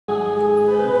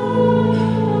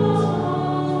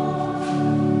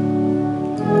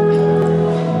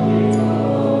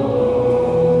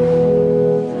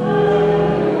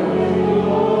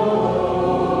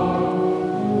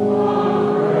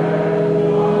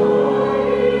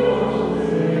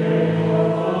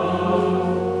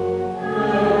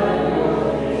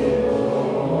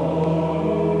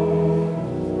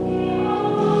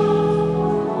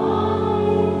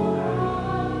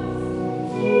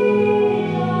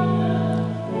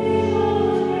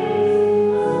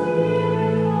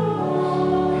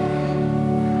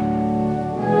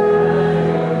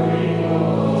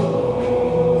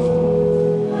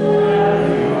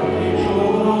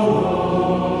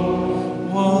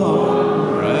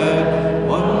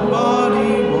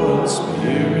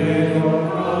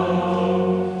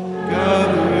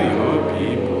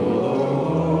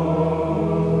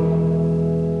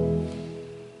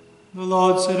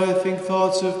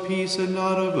thoughts of peace and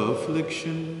not of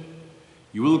affliction.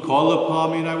 You will call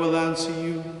upon me, and I will answer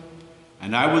you,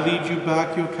 and I will lead you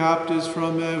back your captives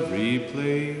from every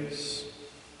place.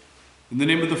 In the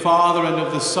name of the Father, and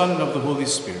of the Son, and of the Holy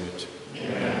Spirit.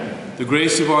 Amen. The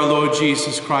grace of our Lord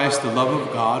Jesus Christ, the love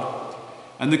of God,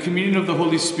 and the communion of the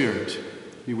Holy Spirit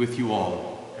be with you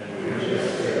all.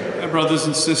 My brothers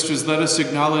and sisters, let us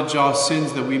acknowledge our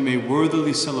sins that we may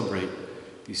worthily celebrate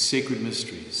these sacred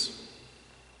mysteries.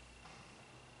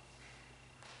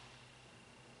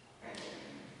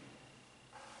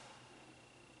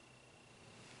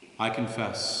 I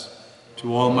confess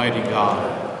to Almighty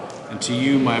God and to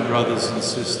you, my brothers and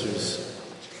sisters,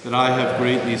 that I have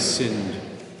greatly sinned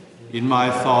in my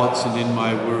thoughts and in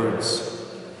my words,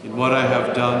 in what I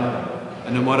have done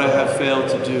and in what I have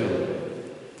failed to do,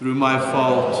 through my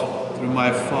fault,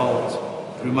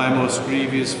 through my most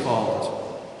grievous fault.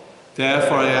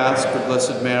 Therefore I ask for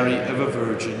Blessed Mary, ever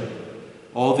Virgin,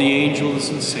 all the angels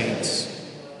and saints,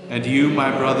 and you, my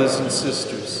brothers and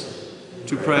sisters,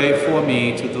 to pray for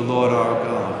me to the Lord our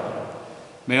God.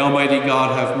 May Almighty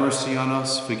God have mercy on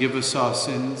us, forgive us our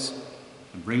sins,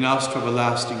 and bring us to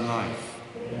everlasting life.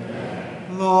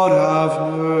 Amen. Lord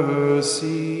have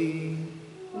mercy.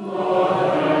 Lord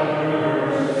have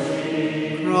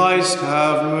mercy. Christ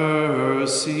have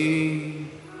mercy.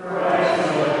 Christ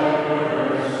have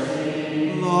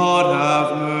mercy. Lord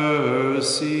have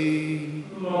mercy.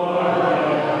 Lord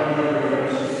have mercy.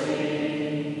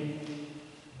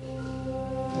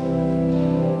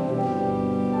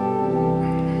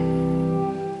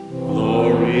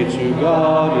 To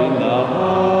God in the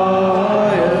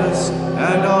highest,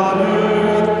 and on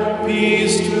earth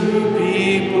peace to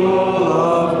people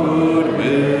of good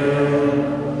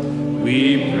will. We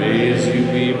praise you,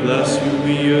 we bless you,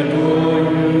 we adore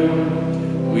you,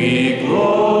 we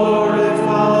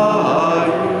glorify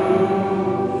you,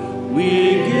 we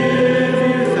give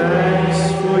you thanks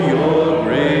for your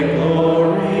great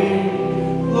glory,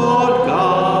 Lord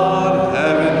God,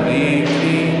 heavenly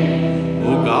King, O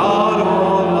God,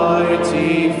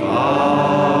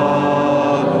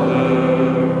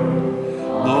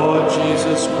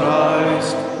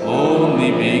 Christ,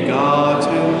 only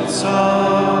begotten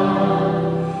Son,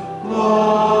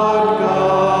 Lord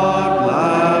God,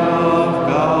 Lamb of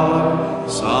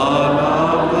God, Son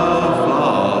of the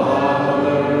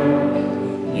Father,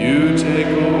 you take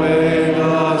away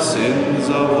the sins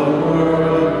of the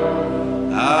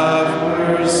world, have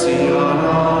mercy on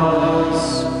us.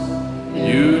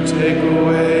 You take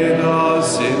away the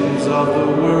sins of the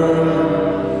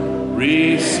world,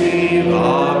 receive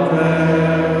our prayer.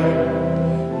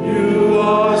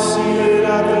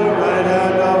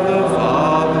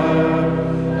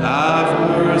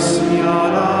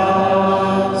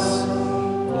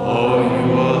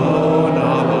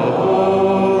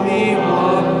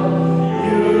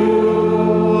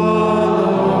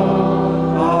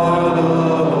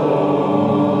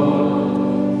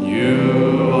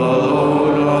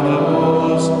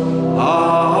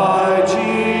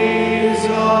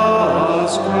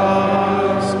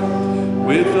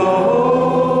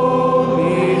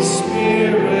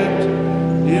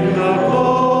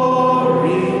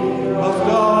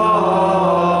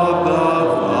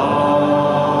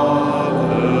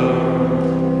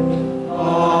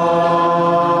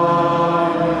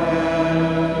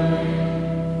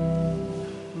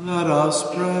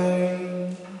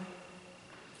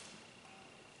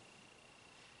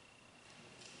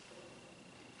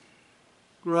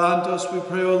 Grant us, we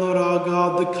pray, O Lord our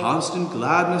God, the constant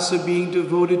gladness of being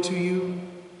devoted to you.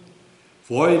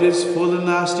 For it is full and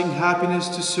lasting happiness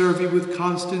to serve you with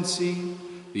constancy,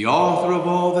 the author of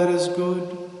all that is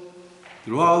good.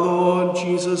 Through our Lord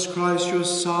Jesus Christ, your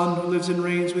Son, who lives and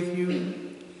reigns with you,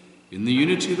 in the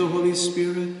unity of the Holy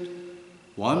Spirit,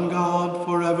 one God,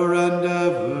 forever and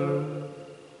ever.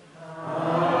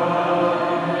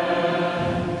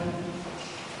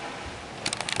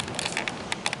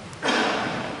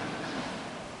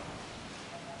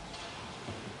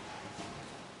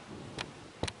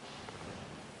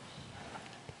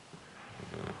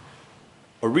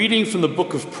 A reading from the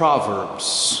book of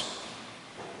Proverbs.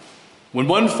 When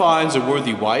one finds a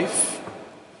worthy wife,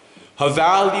 her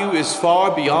value is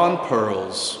far beyond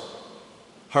pearls.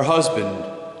 Her husband,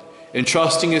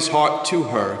 entrusting his heart to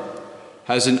her,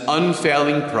 has an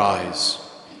unfailing prize.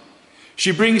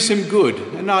 She brings him good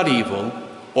and not evil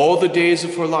all the days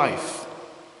of her life.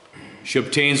 She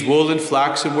obtains wool and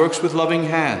flax and works with loving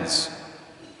hands.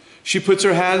 She puts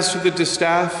her hands to the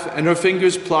distaff and her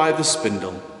fingers ply the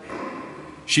spindle.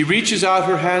 She reaches out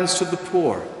her hands to the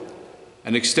poor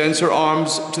and extends her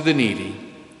arms to the needy.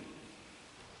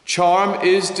 Charm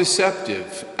is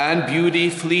deceptive and beauty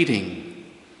fleeting.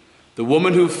 The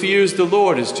woman who fears the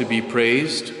Lord is to be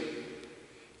praised.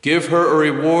 Give her a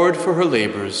reward for her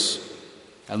labors,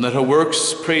 and let her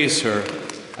works praise her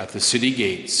at the city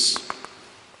gates.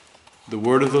 The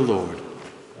word of the Lord.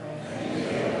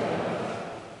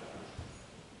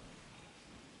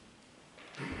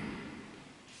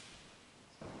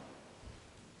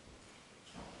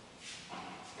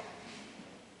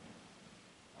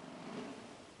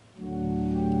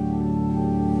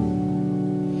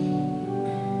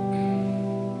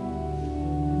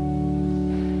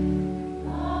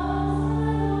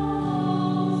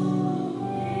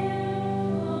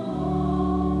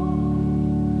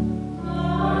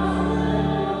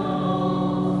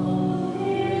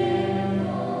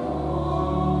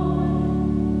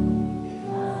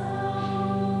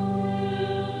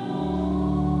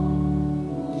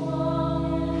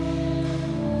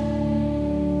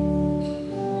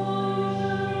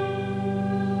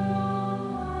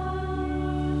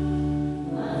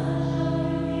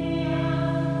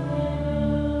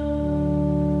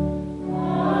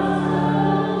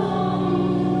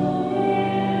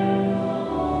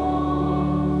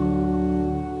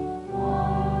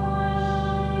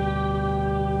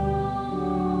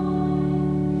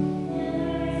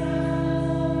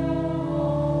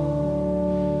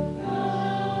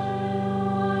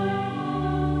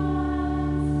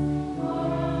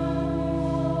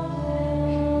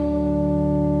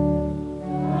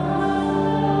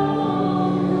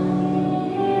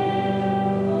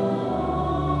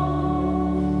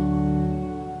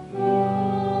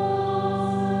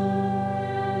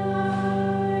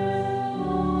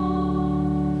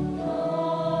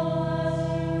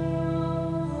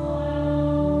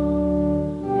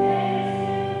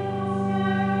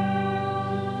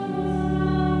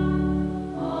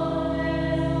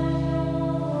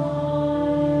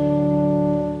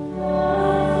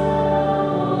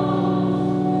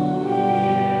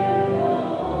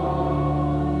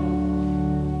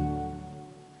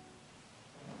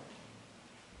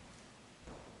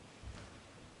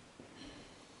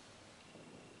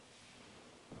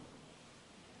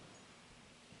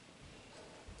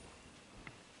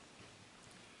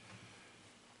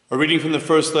 A reading from the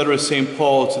first letter of St.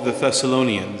 Paul to the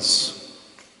Thessalonians.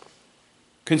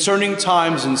 Concerning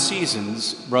times and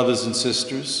seasons, brothers and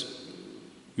sisters,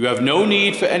 you have no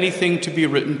need for anything to be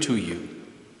written to you.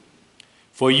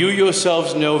 For you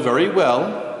yourselves know very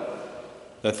well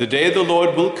that the day of the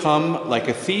Lord will come like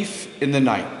a thief in the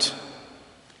night,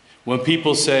 when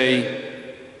people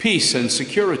say, peace and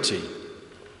security.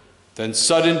 Then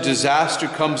sudden disaster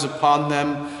comes upon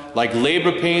them like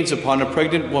labor pains upon a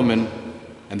pregnant woman,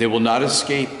 and they will not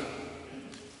escape.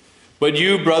 But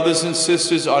you, brothers and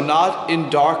sisters, are not in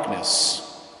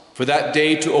darkness, for that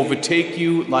day to overtake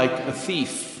you like a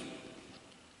thief.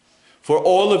 For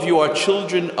all of you are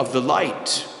children of the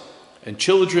light and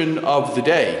children of the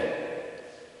day.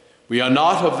 We are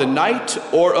not of the night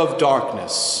or of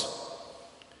darkness.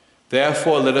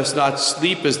 Therefore, let us not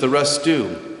sleep as the rest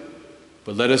do,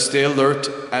 but let us stay alert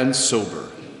and sober.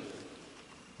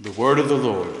 The word of the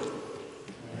Lord.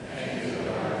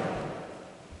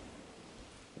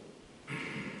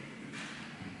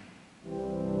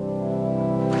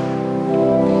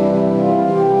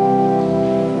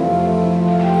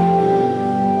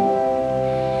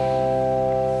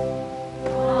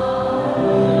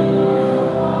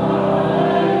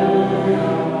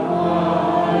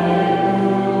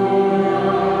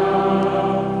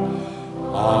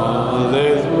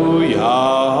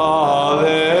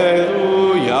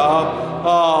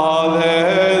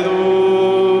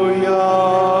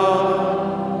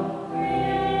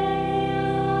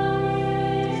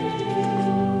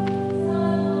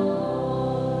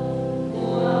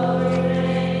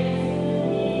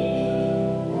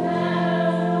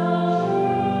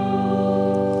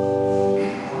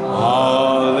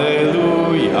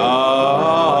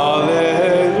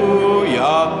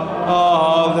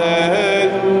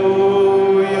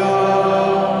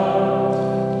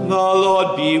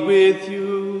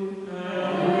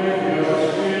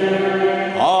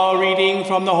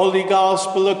 From the Holy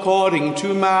Gospel according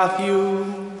to Matthew.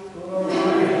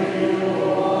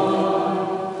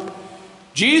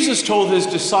 Jesus told his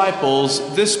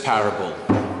disciples this parable.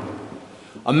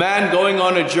 A man going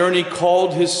on a journey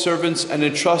called his servants and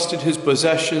entrusted his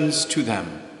possessions to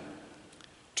them.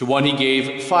 To one he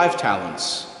gave 5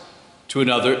 talents, to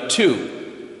another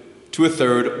 2, to a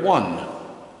third 1,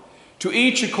 to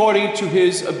each according to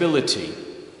his ability.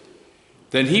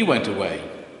 Then he went away.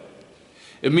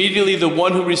 Immediately the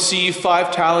one who received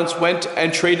 5 talents went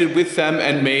and traded with them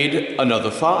and made another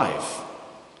 5.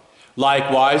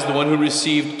 Likewise, the one who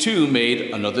received 2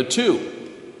 made another 2.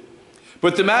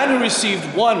 But the man who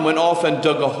received 1 went off and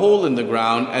dug a hole in the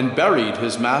ground and buried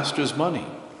his master's money.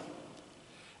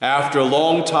 After a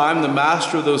long time, the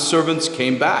master of those servants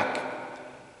came back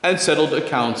and settled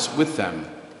accounts with them.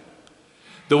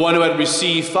 The one who had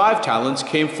received 5 talents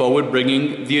came forward,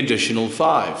 bringing the additional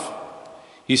 5.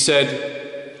 He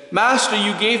said, "Master,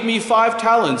 you gave me 5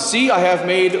 talents. See, I have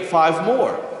made 5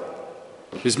 more."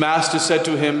 His master said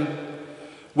to him,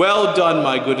 "Well done,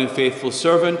 my good and faithful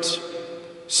servant.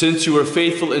 Since you were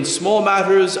faithful in small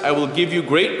matters, I will give you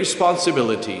great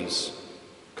responsibilities.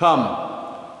 Come,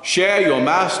 share your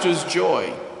master's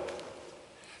joy."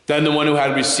 Then the one who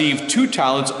had received 2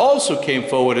 talents also came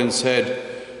forward and said,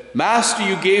 "Master,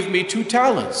 you gave me 2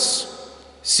 talents.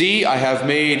 See, I have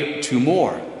made 2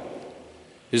 more."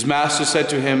 His master said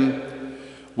to him,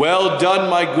 "Well done,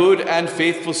 my good and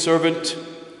faithful servant.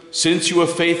 Since you are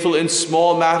faithful in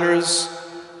small matters,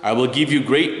 I will give you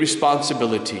great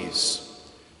responsibilities.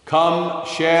 Come,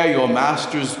 share your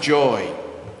master's joy."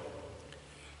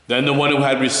 Then the one who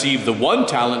had received the 1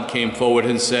 talent came forward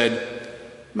and said,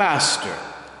 "Master,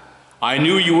 I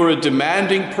knew you were a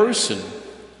demanding person,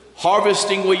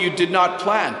 harvesting where you did not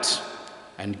plant,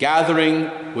 and gathering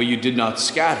where you did not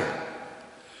scatter.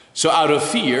 So out of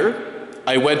fear,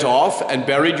 I went off and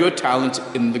buried your talent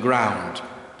in the ground.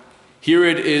 Here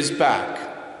it is back."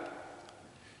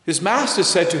 His master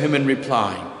said to him in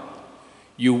reply,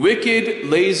 "You wicked,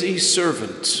 lazy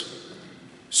servant.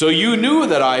 So you knew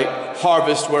that I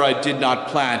harvest where I did not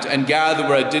plant and gather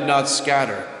where I did not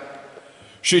scatter.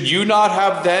 Should you not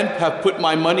have put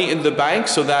my money in the bank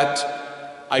so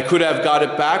that I could have got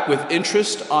it back with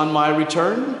interest on my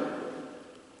return?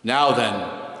 Now then,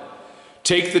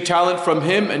 take the talent from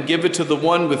him and give it to the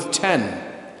one with 10.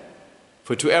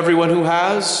 For to everyone who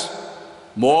has,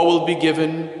 more will be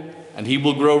given, and he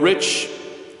will grow rich.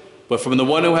 But from the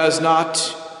one who has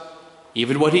not,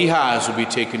 even what he has will be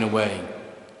taken away.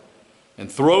 And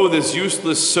throw this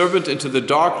useless servant into the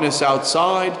darkness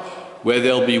outside, where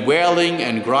there'll be wailing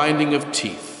and grinding of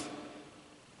teeth."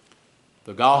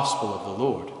 The Gospel of the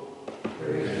Lord.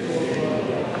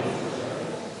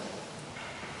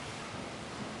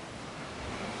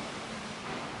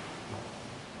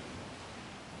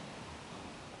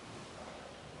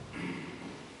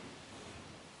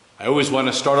 I always want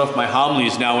to start off my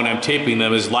homilies now when I'm taping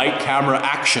them as light, camera,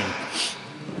 action.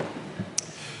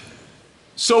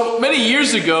 So many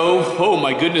years ago, oh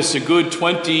my goodness, a good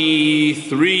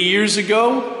 23 years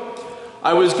ago,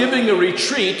 I was giving a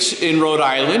retreat in Rhode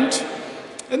Island,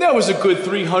 and there was a good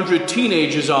 300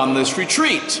 teenagers on this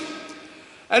retreat.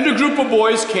 And a group of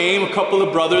boys came, a couple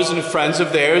of brothers and friends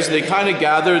of theirs, and they kind of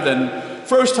gathered, and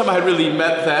first time I had really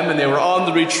met them, and they were on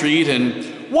the retreat,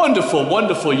 and wonderful,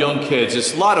 wonderful young kids.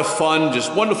 It's a lot of fun,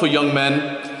 just wonderful young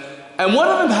men. And one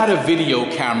of them had a video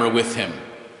camera with him,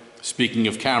 speaking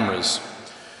of cameras.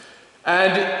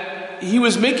 And he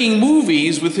was making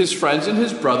movies with his friends and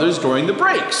his brothers during the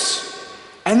breaks.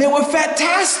 And they were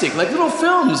fantastic, like little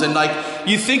films. And like,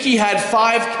 you think he had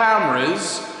 5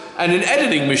 cameras and an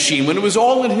editing machine. When it was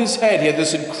all in his head, he had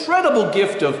this incredible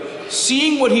gift of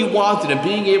seeing what he wanted and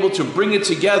being able to bring it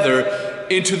together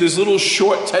into this little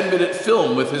short 10-minute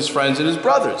film with his friends and his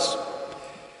brothers.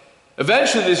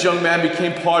 Eventually, this young man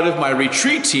became part of my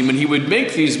retreat team, and he would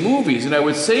make these movies, and I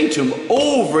would say to him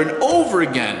over and over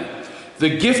again, "The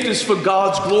gift is for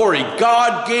God's glory.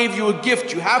 God gave you a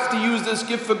gift. You have to use this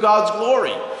gift for God's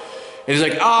glory." And he's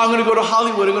like, "I'm going to go to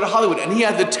Hollywood, I'm going to Hollywood." And he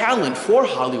had the talent for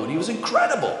Hollywood. He was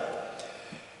incredible.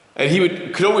 And he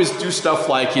could always do stuff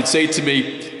like, he'd say to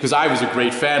me, because I was a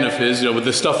great fan of his, with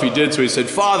the stuff he did, so he said,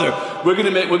 "Father, we're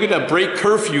gonna break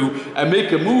curfew and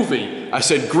make a movie." I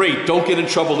said, "Great, don't get in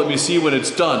trouble, let me see when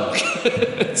it's done."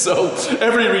 So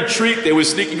every retreat they were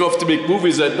sneaking off to make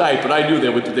movies at night, but I knew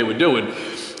what they were doing.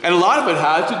 And a lot of it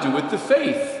had to do with the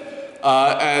faith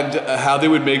and how they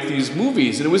would make these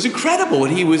movies. And it was incredible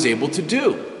what he was able to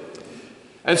do.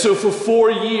 And so for 4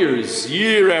 years,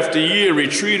 year after year,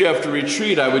 retreat after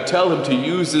retreat, I would tell him to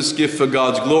use this gift for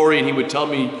God's glory, and he would tell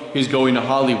me he's going to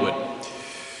Hollywood.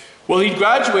 Well, he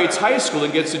graduates high school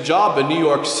and gets a job in New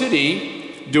York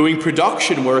City doing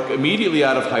production work immediately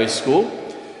out of high school.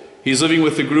 He's living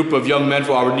with a group of young men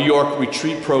for our New York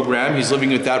retreat program. He's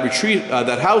living at that retreat,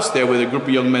 that house there where a group of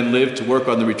young men live to work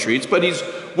on the retreats, but he's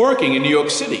working in New York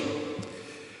City.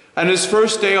 And his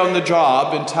first day on the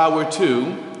job in Tower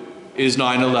 2 is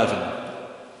 9/11.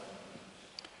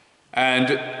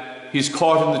 And he's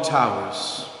caught in the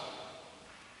towers.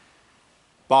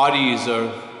 Bodies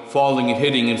are falling and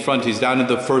hitting in front. He's down at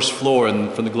the first floor,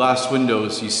 and from the glass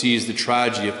windows he sees the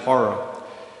tragedy of horror.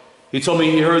 He told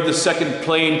me he heard the second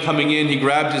plane coming in. He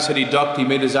grabbed his head, he ducked, he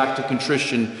made his act of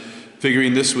contrition,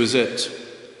 figuring this was it.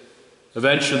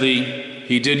 Eventually,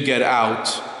 he did get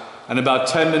out, and about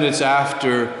 10 minutes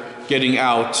after getting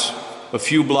out, a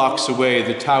few blocks away,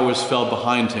 the towers fell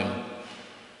behind him.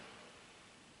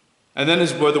 And then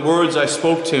the words I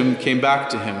spoke to him came back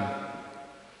to him.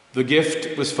 The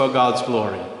gift was for God's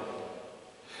glory.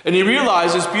 And he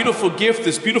realized this beautiful gift,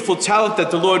 this beautiful talent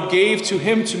that the Lord gave to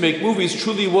him to make movies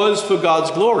truly was for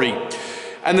God's glory.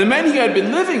 And the men he had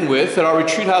been living with at our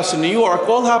retreat house in New York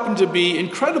all happened to be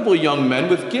incredible young men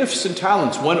with gifts and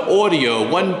talents, one audio,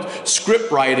 one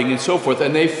script writing, and so forth.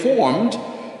 And they formed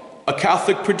a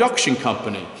Catholic production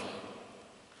company.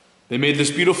 They made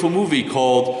this beautiful movie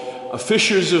called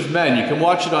Fishers of Men. You can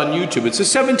watch it on YouTube. It's a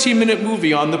 17-minute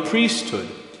movie on the priesthood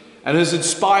and has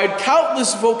inspired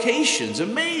countless vocations.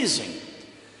 Amazing.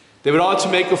 They went on to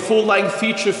make a full-length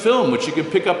feature film, which you can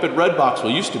pick up at Redbox. Well,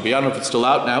 it used to be. I don't know if it's still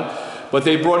out now. But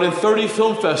they brought in 30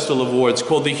 film festival awards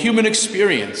called The Human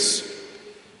Experience.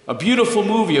 A beautiful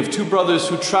movie of two brothers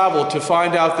who travel to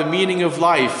find out the meaning of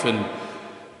life. And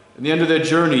at the end of their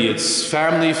journey, it's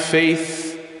family, faith,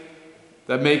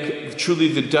 that make truly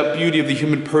the beauty of the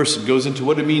human person. Goes into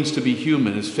what it means to be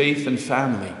human, is faith and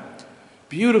family.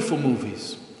 Beautiful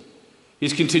movies.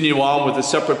 He's continuing on with a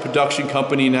separate production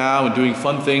company now and doing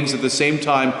fun things at the same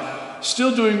time,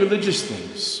 still doing religious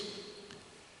things.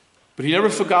 But he never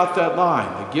forgot that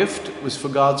line. The gift was for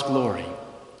God's glory.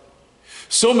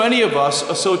 So many of us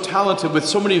are so talented with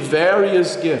so many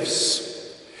various gifts.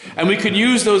 And we can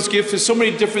use those gifts in so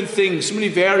many different things, so many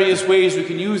various ways we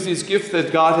can use these gifts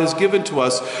that God has given to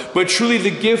us. But truly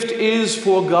the gift is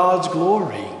for God's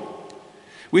glory.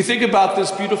 We think about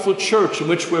this beautiful church in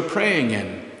which we're praying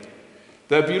in.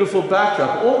 That beautiful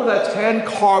backdrop, all of that's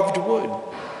hand-carved wood.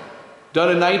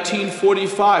 Done in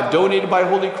 1945, donated by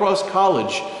Holy Cross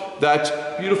College.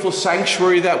 That beautiful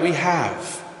sanctuary that we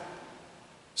have.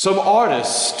 Some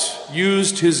artist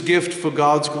used his gift for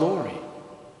God's glory.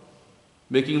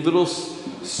 Making little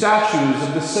statues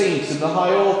of the saints in the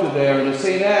high altar there, and of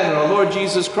St. Anne and our Lord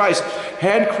Jesus Christ.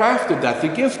 Handcrafted that. The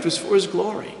gift was for his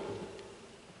glory.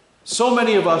 So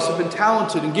many of us have been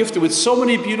talented and gifted with so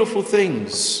many beautiful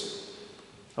things.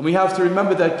 And we have to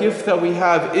remember that gift that we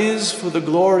have is for the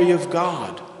glory of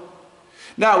God.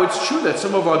 Now, it's true that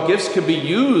some of our gifts can be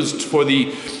used for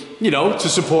the, to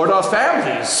support our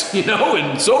families,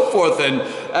 and so forth.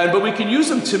 But we can use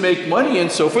them to make money and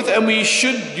so forth. And we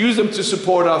should use them to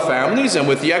support our families. And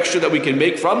with the extra that we can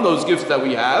make from those gifts that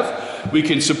we have, we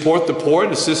can support the poor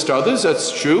and assist others.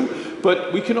 That's true.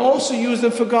 But we can also use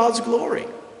them for God's glory.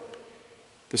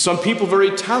 There's some people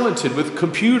very talented with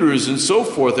computers and so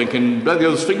forth, and can let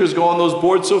those fingers go on those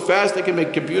boards so fast they can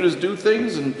make computers do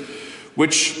things, and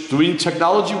which doing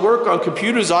technology work on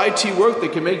computers, IT work, they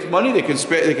can make money, they can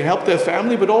help their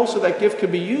family, but also that gift can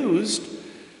be used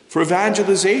for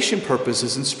evangelization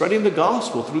purposes and spreading the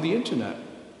gospel through the internet.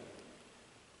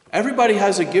 Everybody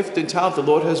has a gift and talent the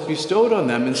Lord has bestowed on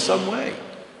them in some way.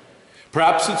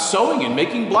 Perhaps it's sewing and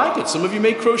making blankets. Some of you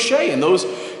make crochet, and those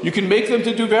you can make them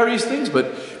to do various things,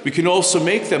 but we can also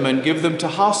make them and give them to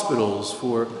hospitals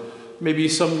for maybe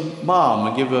some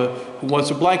mom who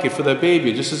wants a blanket for their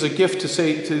baby, just as a gift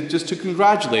to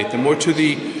congratulate them, or to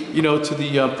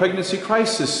the pregnancy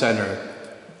crisis center.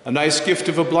 A nice gift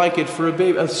of a blanket for a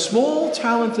baby. A small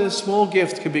talent and a small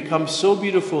gift can become so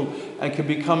beautiful and can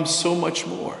become so much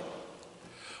more.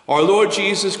 Our Lord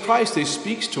Jesus Christ, he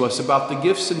speaks to us about the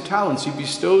gifts and talents he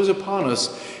bestows upon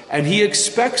us, and he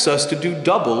expects us to do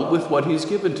double with what he's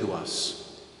given to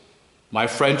us. My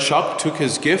friend Chuck took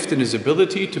his gift and his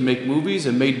ability to make movies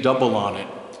and made double on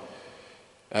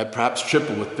it. Perhaps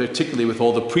triple, particularly with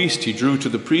all the priests he drew to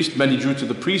the priest. Many drew to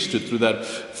the priesthood through that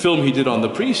film he did on the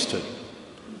priesthood.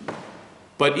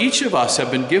 But each of us have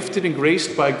been gifted and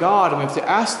graced by God, and we have to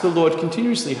ask the Lord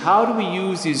continuously, how do we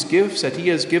use these gifts that he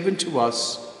has given to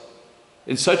us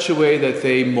in such a way that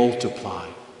they multiply?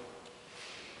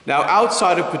 Now,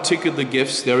 outside of particular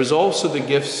gifts, there is also the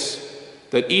gifts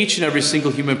that each and every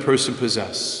single human person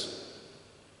possess.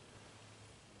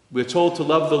 We're told to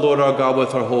love the Lord our God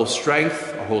with our whole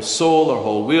strength, our whole soul, our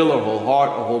whole will, our whole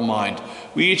heart, our whole mind.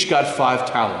 We each got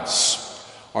 5 talents.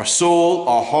 Our soul,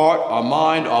 our heart, our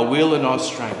mind, our will, and our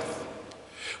strength.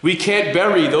 We can't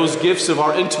bury those gifts of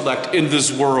our intellect in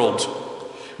this world.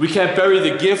 We can't bury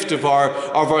the gift of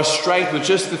our strength with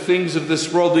just the things of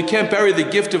this world. We can't bury the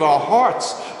gift of our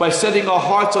hearts by setting our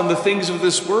hearts on the things of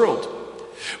this world.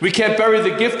 We can't bury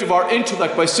the gift of our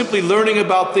intellect by simply learning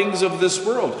about things of this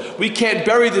world. We can't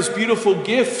bury this beautiful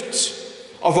gift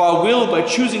of our will by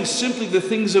choosing simply the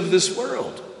things of this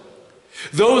world.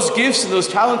 Those gifts and those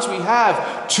talents we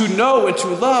have to know and to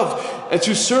love and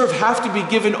to serve have to be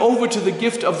given over to the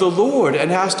gift of the Lord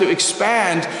and has to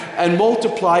expand and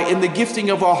multiply in the gifting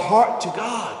of our heart to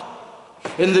God,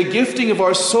 in the gifting of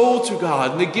our soul to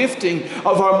God, in the gifting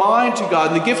of our mind to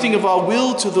God, in the gifting of our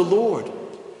will to the Lord.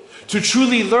 To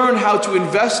truly learn how to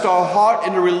invest our heart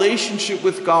in a relationship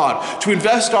with God, to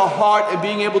invest our heart in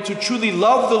being able to truly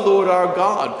love the Lord our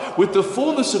God with the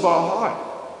fullness of our heart.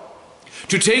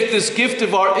 To take this gift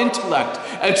of our intellect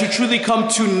and to truly come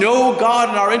to know God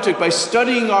in our intellect by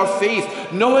studying our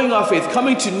faith, knowing our faith,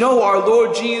 coming to know our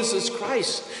Lord Jesus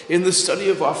Christ in the study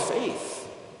of our faith.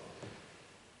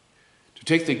 To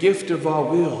take the gift of our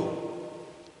will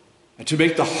and to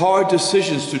make the hard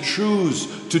decisions to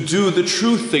choose to do the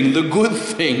true thing, the good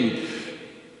thing,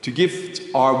 to give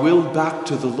our will back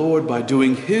to the Lord by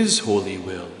doing His holy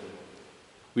will.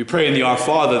 We pray in the Our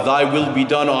Father, thy will be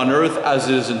done on earth as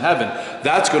it is in heaven.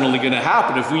 That's only going to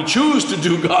happen if we choose to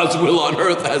do God's will on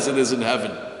earth as it is in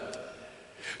heaven.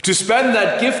 To spend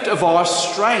that gift of our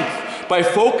strength by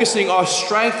focusing our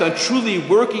strength on truly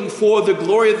working for the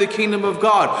glory of the kingdom of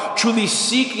God, truly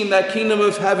seeking that kingdom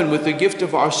of heaven with the gift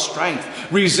of our strength,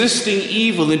 resisting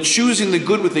evil and choosing the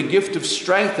good with the gift of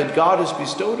strength that God has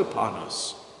bestowed upon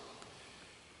us.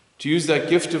 To use that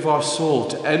gift of our soul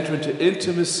to enter into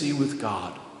intimacy with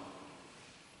God.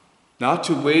 Not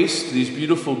to waste these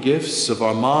beautiful gifts of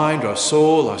our mind, our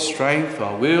soul, our strength,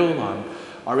 our will,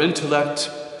 our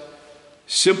intellect,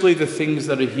 simply the things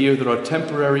that are here that are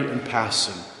temporary and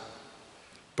passing,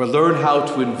 but learn how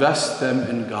to invest them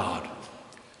in God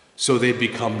so they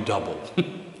become double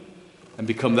and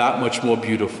become that much more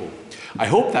beautiful. I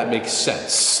hope that makes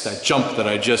sense, that jump that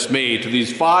I just made to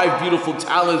these 5 beautiful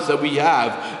talents that we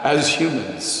have as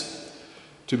humans.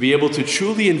 To be able to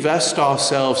truly invest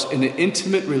ourselves in an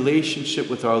intimate relationship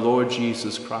with our Lord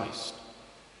Jesus Christ.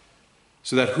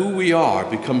 So that who we are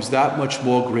becomes that much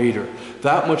more greater,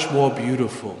 that much more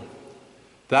beautiful,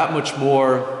 that much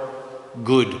more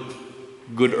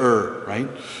gooder, right?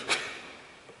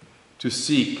 To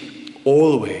seek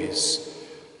always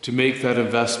to make that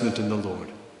investment in the Lord.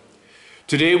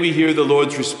 Today we hear the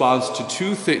Lord's response to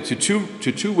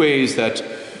two ways that,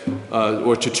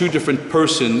 or to 2 different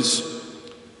persons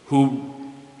who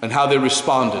and how they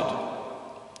responded.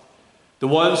 The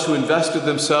ones who invested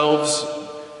themselves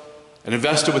and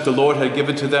invested what the Lord had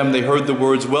given to them, they heard the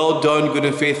words, "Well done, good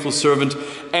and faithful servant,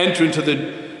 enter into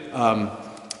the,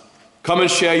 come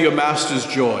and share your master's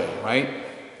joy," right?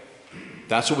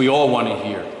 That's what we all want to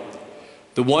hear.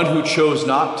 The one who chose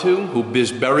not to, who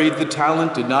buried the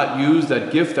talent, did not use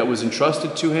that gift that was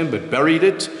entrusted to him, but buried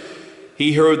it,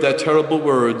 he heard that terrible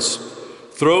words,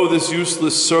 "Throw this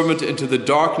useless servant into the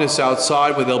darkness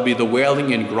outside where there'll be the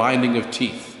wailing and grinding of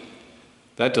teeth."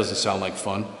 That doesn't sound like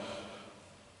fun.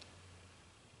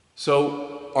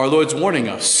 So our Lord's warning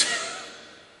us,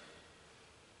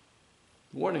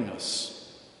 alerting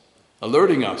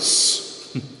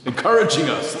us, encouraging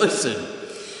us, listen,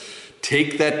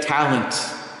 take that talent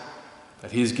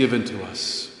that He's given to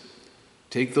us.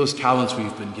 Take those talents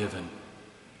we've been given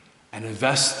and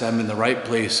invest them in the right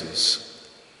places.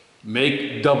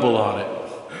 Make double on it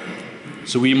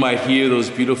so we might hear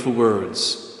those beautiful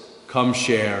words, "Come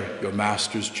share your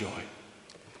master's joy."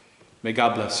 May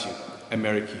God bless you and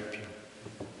Mary keep you.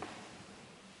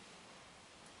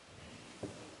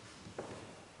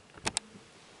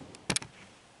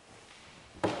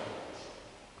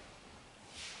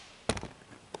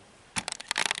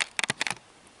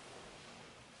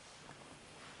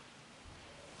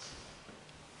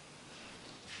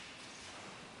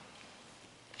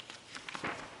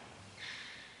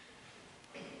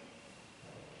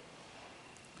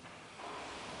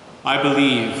 I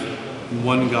believe in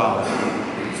one God,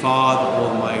 Father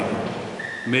Almighty,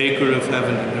 maker of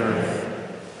heaven and earth,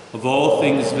 of all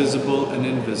things visible and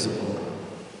invisible.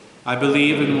 I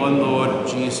believe in one Lord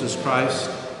Jesus Christ,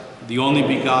 the only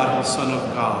begotten Son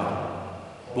of God,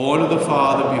 born of the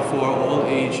Father before all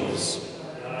ages,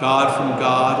 God from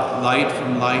God, light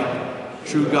from light,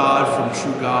 true God from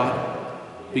true God,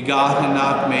 begotten and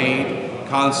not made,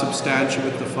 consubstantial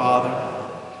with the Father.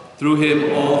 Through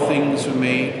Him all things were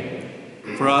made.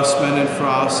 For us men and for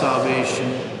our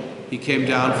salvation, He came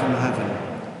down from heaven,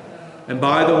 and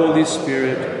by the Holy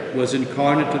Spirit was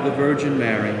incarnate of the Virgin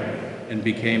Mary and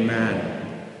became man.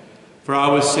 For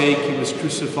our sake He was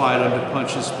crucified under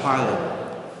Pontius Pilate.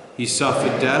 He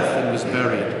suffered death and was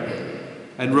buried,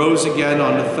 and rose again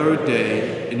on the 3rd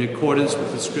day in accordance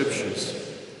with the Scriptures.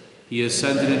 He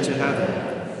ascended into heaven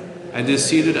and is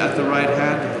seated at the right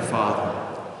hand of the Father.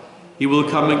 He will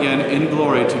come again in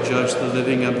glory to judge the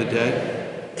living and the dead,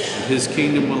 and His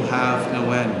kingdom will have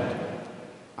no end.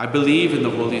 I believe in the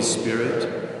Holy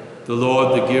Spirit, the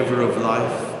Lord, the giver of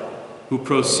life, who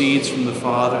proceeds from the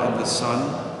Father and the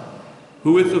Son,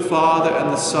 who with the Father and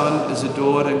the Son is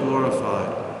adored and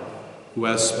glorified, who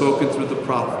has spoken through the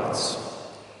prophets.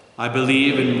 I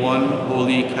believe in one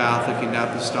holy Catholic and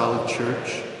Apostolic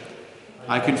Church.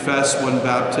 I confess one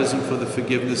baptism for the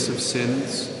forgiveness of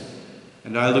sins,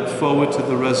 and I look forward to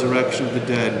the resurrection of the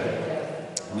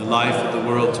dead and the life of the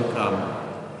world to come.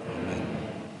 Amen.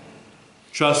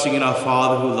 Trusting in our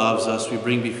Father who loves us, we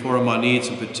bring before him our needs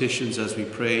and petitions as we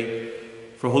pray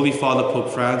for Holy Father Pope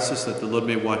Francis, that the Lord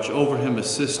may watch over him,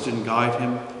 assist and guide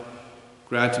him,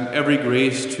 grant him every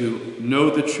grace to know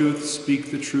the truth,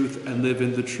 speak the truth, and live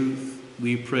in the truth.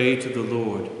 We pray to the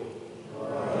Lord.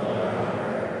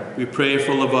 We pray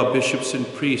for all of our bishops and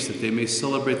priests, that they may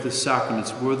celebrate the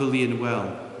sacraments worthily and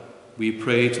well. We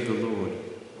pray to the Lord.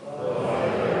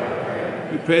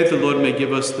 We pray that the Lord may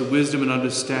give us the wisdom and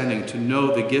understanding to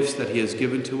know the gifts that he has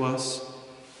given to us.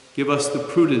 Give us the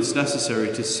prudence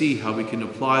necessary to see how we can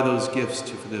apply those gifts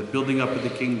for the building up of the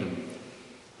kingdom,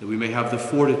 that we may have the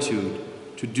fortitude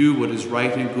to do what is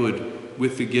right and good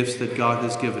with the gifts that God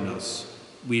has given us.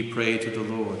 We pray to the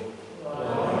Lord.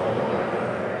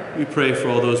 We pray for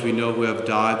all those we know who have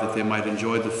died, that they might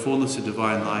enjoy the fullness of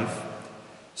divine life,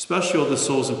 especially all the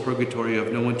souls in purgatory who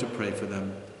have no one to pray for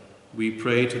them. We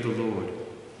pray to the Lord.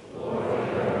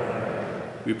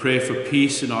 We pray for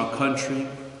peace in our country.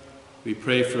 We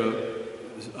pray for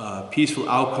a peaceful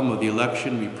outcome of the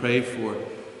election. We pray for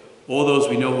all those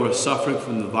we know who are suffering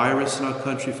from the virus in our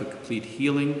country, for complete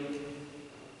healing.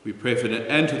 We pray for an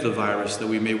end to the virus, that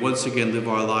we may once again live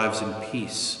our lives in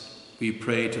peace. We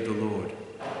pray to the Lord.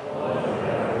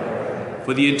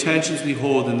 For the intentions we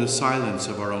hold in the silence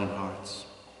of our own hearts.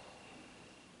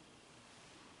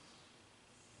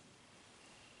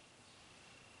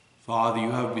 Father,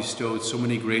 you have bestowed so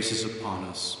many graces upon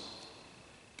us.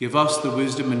 Give us the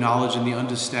wisdom and knowledge and the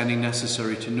understanding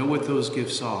necessary to know what those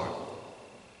gifts are,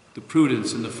 the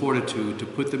prudence and the fortitude to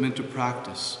put them into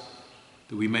practice,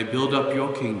 that we may build up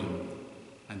your kingdom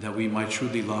and that we might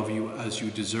truly love you as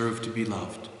you deserve to be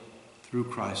loved, through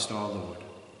Christ our Lord.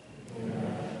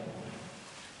 Amen.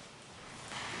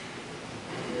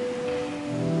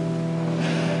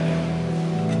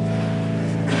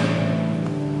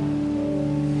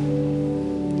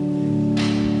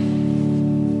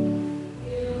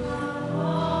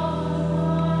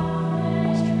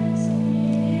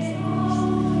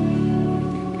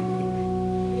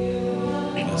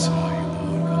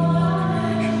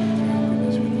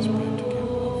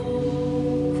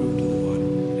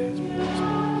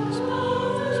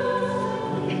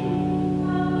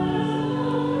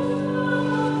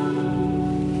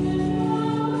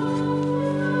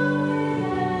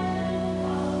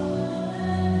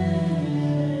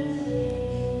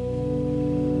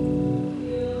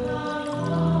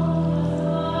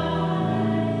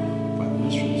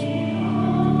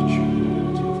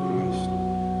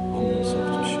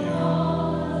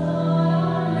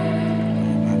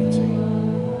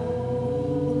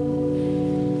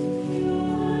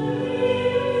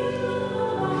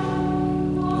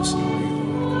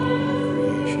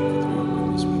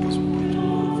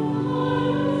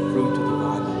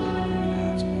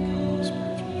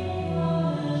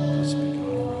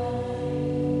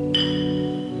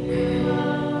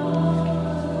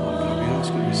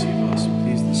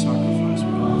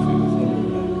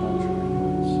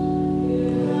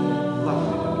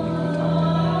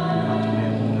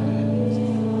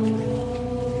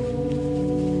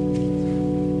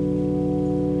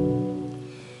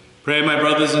 Pray, my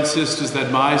brothers and sisters,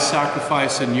 that my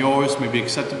sacrifice and yours may be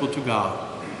acceptable to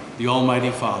God, the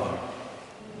Almighty Father.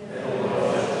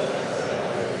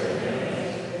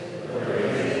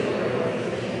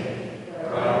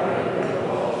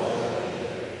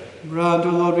 Grant, O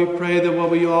Lord, we pray that what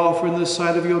we offer in the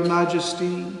sight of your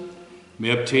majesty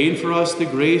may obtain for us the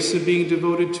grace of being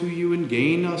devoted to you and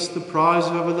gain us the prize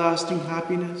of everlasting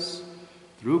happiness.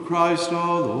 Through Christ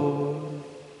our Lord.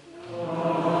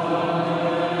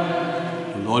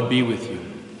 Lord be with you.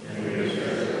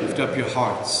 Lift up your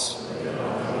hearts.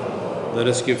 Let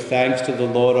us give thanks to the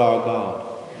Lord our God.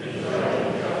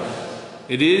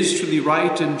 It is truly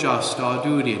right and just, our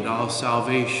duty and our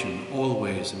salvation,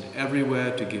 always and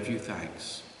everywhere to give you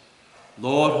thanks.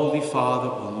 Lord, Holy Father,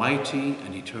 Almighty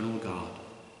and eternal God,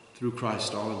 through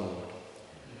Christ our Lord.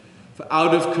 For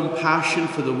out of compassion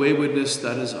for the waywardness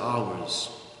that is ours,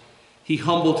 he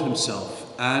humbled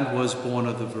himself and was born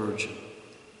of the Virgin.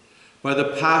 By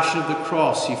the passion of the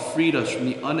cross, he freed us from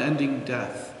the unending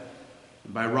death,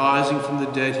 and by rising from the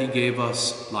dead, he gave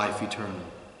us life eternal.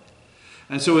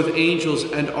 And so with angels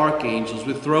and archangels,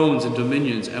 with thrones and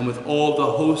dominions, and with all the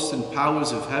hosts and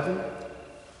powers of heaven,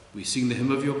 we sing the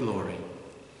hymn of your glory,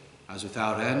 as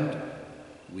without end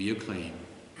we acclaim.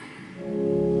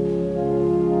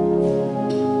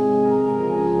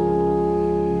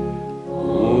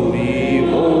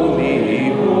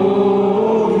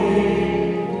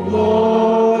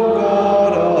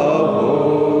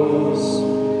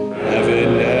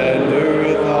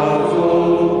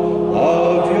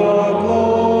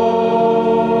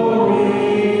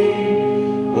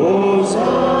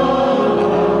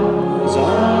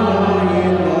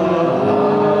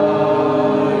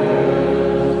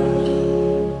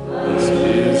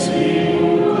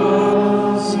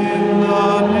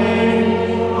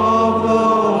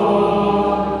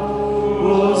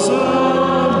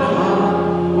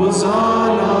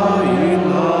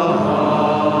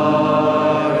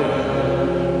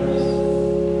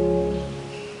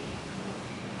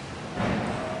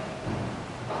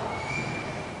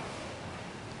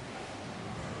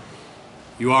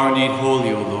 You are indeed holy,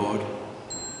 O Lord,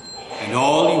 and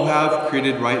all you have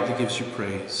created rightly gives you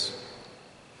praise.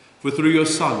 For through your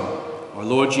Son, our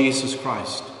Lord Jesus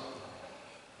Christ,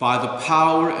 by the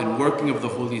power and working of the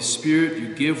Holy Spirit,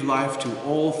 you give life to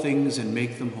all things and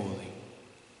make them holy.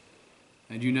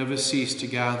 And you never cease to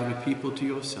gather a people to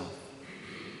yourself,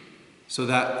 so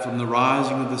that from the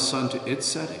rising of the sun to its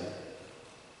setting,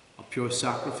 a pure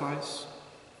sacrifice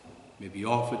may be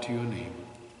offered to your name.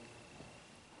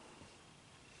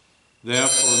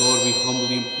 Therefore, Lord, we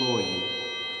humbly implore you,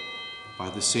 by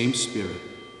the same Spirit,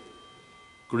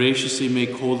 graciously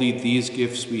make holy these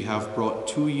gifts we have brought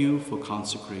to you for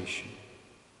consecration,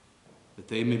 that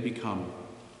they may become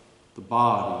the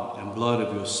body and blood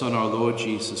of your Son, our Lord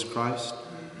Jesus Christ,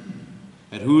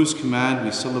 at whose command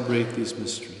we celebrate these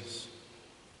mysteries.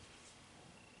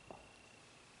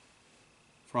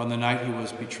 For on the night he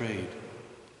was betrayed,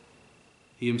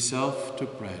 he himself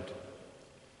took bread,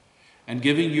 and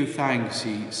giving you thanks,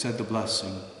 he said the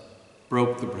blessing,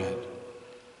 broke the bread,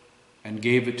 and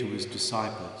gave it to his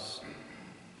disciples,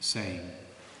 saying,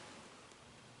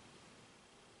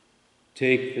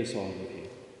 "Take this, all of you,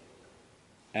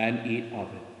 and eat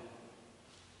of it,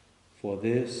 for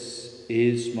this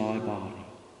is my body,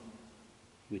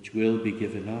 which will be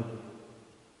given up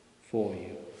for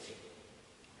you."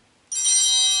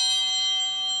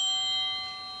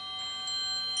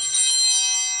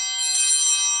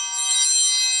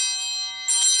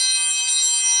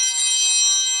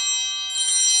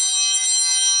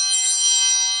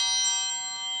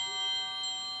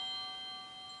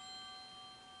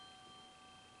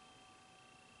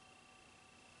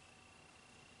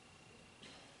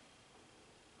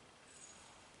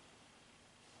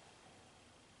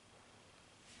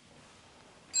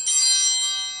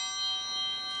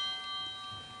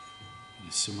 In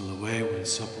a similar way, when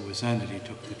supper was ended, he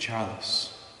took the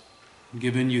chalice, and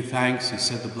giving you thanks, he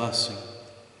said the blessing,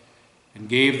 and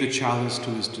gave the chalice to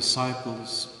his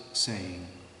disciples, saying,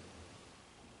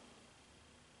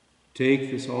 "Take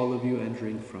this, all of you, and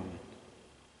drink from it.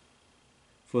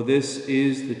 For this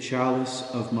is the chalice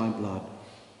of my blood,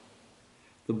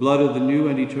 the blood of the new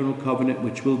and eternal covenant,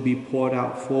 which will be poured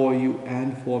out for you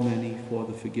and for many for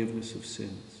the forgiveness of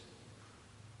sins.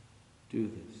 Do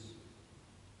this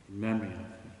in memory of me."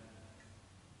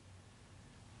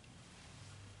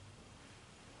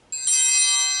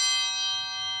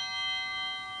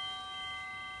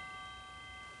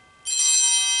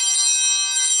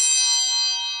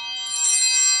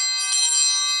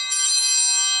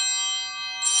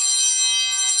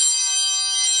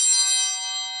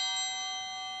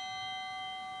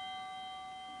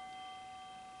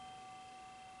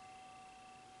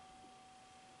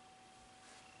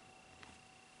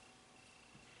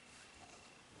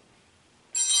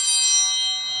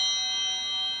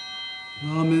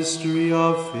 The mystery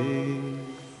of faith.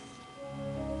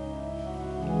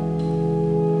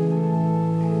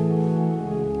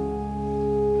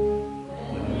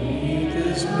 When we eat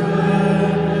this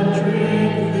bread and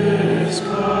drink this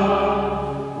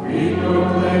cup, we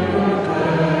proclaim your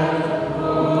death,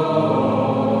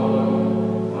 Lord,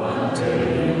 until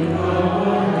you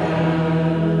come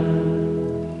again.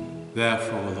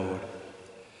 Therefore, Lord,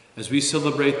 as we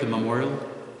celebrate the memorial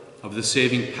of the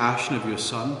saving passion of your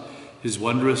Son, his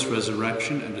wondrous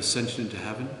resurrection and ascension into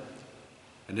heaven,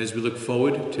 and as we look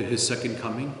forward to his second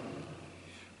coming,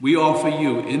 we offer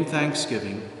you in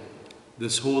thanksgiving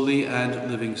this holy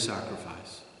and living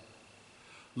sacrifice.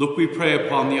 Look, we pray,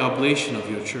 upon the oblation of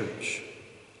your church,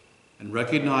 and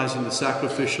recognizing the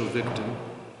sacrificial victim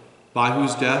by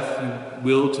whose death you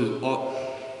will to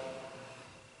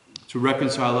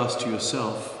reconcile us to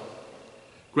yourself,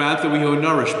 Grant that we who are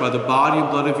nourished by the body and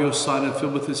blood of your Son and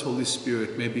filled with his Holy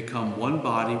Spirit may become one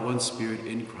body, one spirit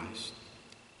in Christ.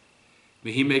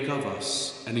 May he make of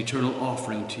us an eternal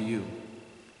offering to you,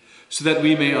 so that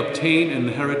we may obtain an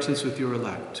inheritance with your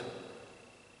elect,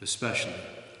 especially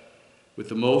with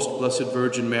the most blessed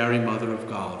Virgin Mary, Mother of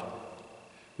God,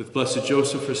 with blessed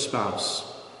Joseph, her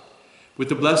spouse, with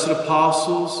the blessed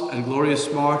apostles and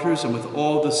glorious martyrs, and with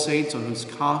all the saints on whose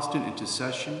constant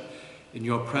intercession in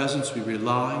your presence we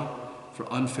rely for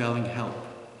unfailing help.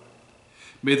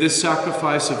 May this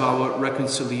sacrifice of our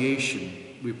reconciliation,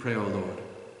 we pray, O Lord,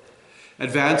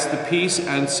 advance the peace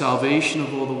and salvation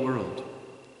of all the world.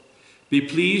 Be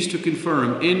pleased to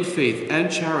confirm in faith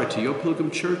and charity your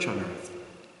pilgrim church on earth,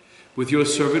 with your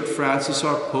servant Francis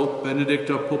our Pope, Benedict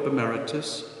our Pope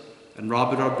Emeritus, and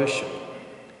Robert our Bishop,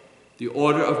 the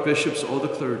order of bishops, all the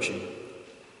clergy,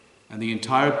 and the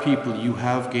entire people you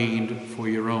have gained for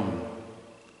your own.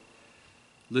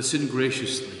 Listen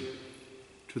graciously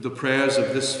to the prayers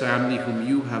of this family whom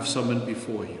you have summoned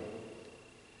before you.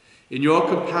 In your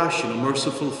compassion, O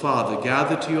merciful Father,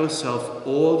 gather to yourself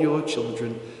all your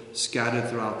children scattered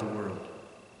throughout the world.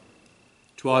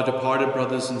 To our departed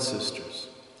brothers and sisters,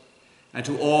 and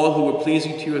to all who were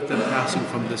pleasing to you at their passing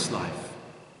from this life,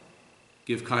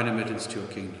 give kind admittance to your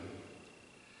kingdom.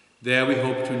 There we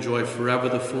hope to enjoy forever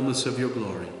the fullness of your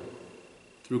glory,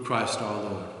 through Christ our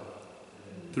Lord,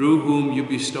 through whom you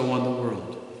bestow on the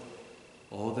world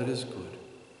all that is good.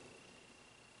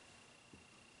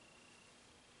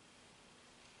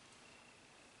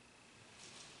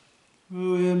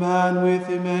 Through him and with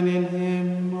him and in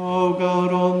him, O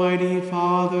God, Almighty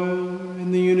Father,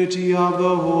 in the unity of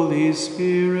the Holy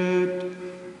Spirit,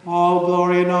 all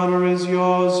glory and honor is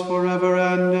yours forever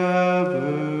and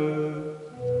ever.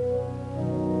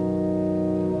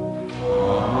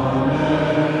 Amen,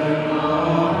 amen,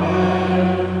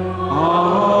 amen.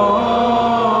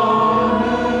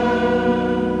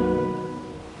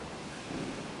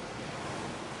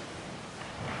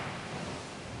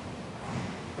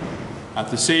 At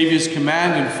the Savior's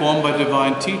command, informed by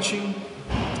divine teaching,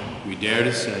 we dare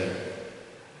to say,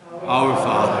 Our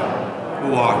Father,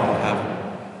 who art in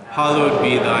heaven, hallowed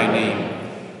be thy name.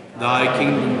 Thy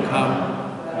kingdom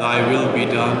come, thy will be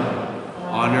done,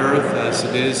 on earth as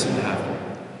it is in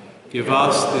heaven. Give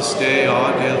us this day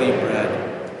our daily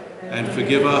bread, and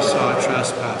forgive us our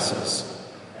trespasses,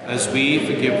 as we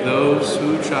forgive those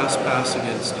who trespass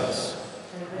against us.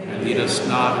 And lead us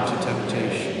not into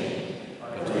temptation,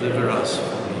 but deliver us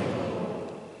from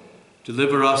evil.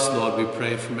 Deliver us, Lord, we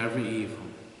pray, from every evil.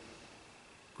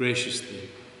 Graciously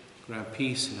grant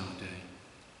peace in our day,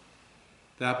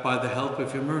 that by the help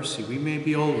of your mercy we may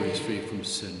be always free from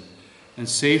sin and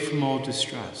safe from all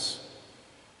distress,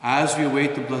 as we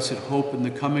await the blessed hope and the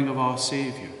coming of our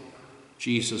Savior,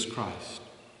 Jesus Christ.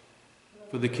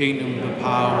 For the kingdom, the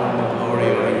power, and the glory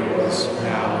are yours,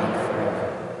 now and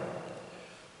forever.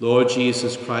 Lord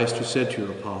Jesus Christ, who said to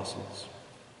your apostles,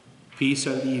 Peace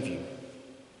I leave you,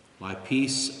 my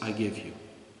peace I give you.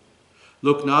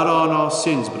 Look not on our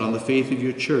sins, but on the faith of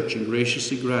your church, and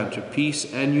graciously grant her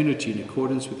peace and unity in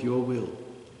accordance with your will,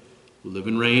 who live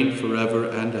and reign forever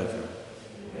and ever.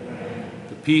 Amen.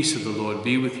 The peace of the Lord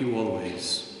be with you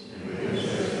always.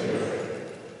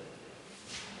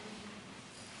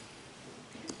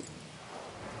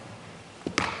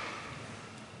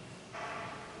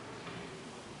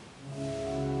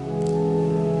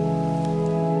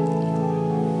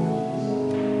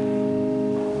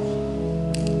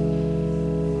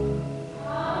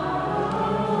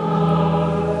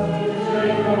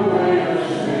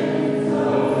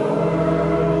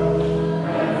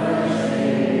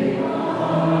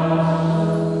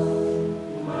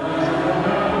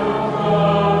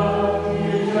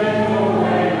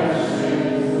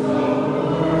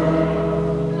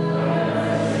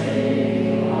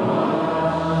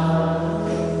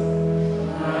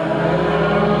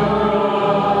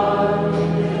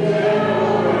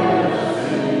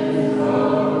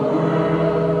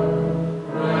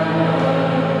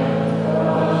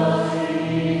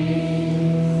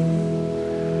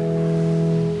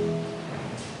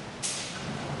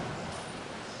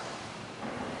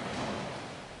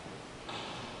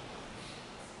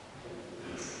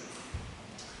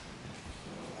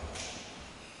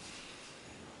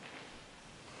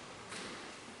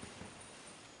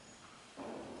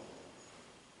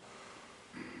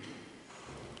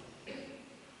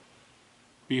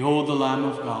 Behold the Lamb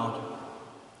of God.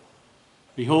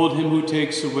 Behold him who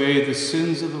takes away the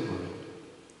sins of the world.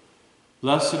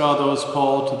 Blessed are those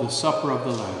called to the supper of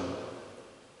the Lamb.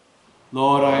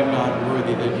 Lord, I am not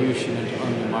worthy that you should enter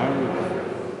under my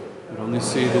roof, but only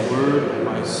say the word, and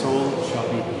my soul shall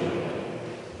be healed.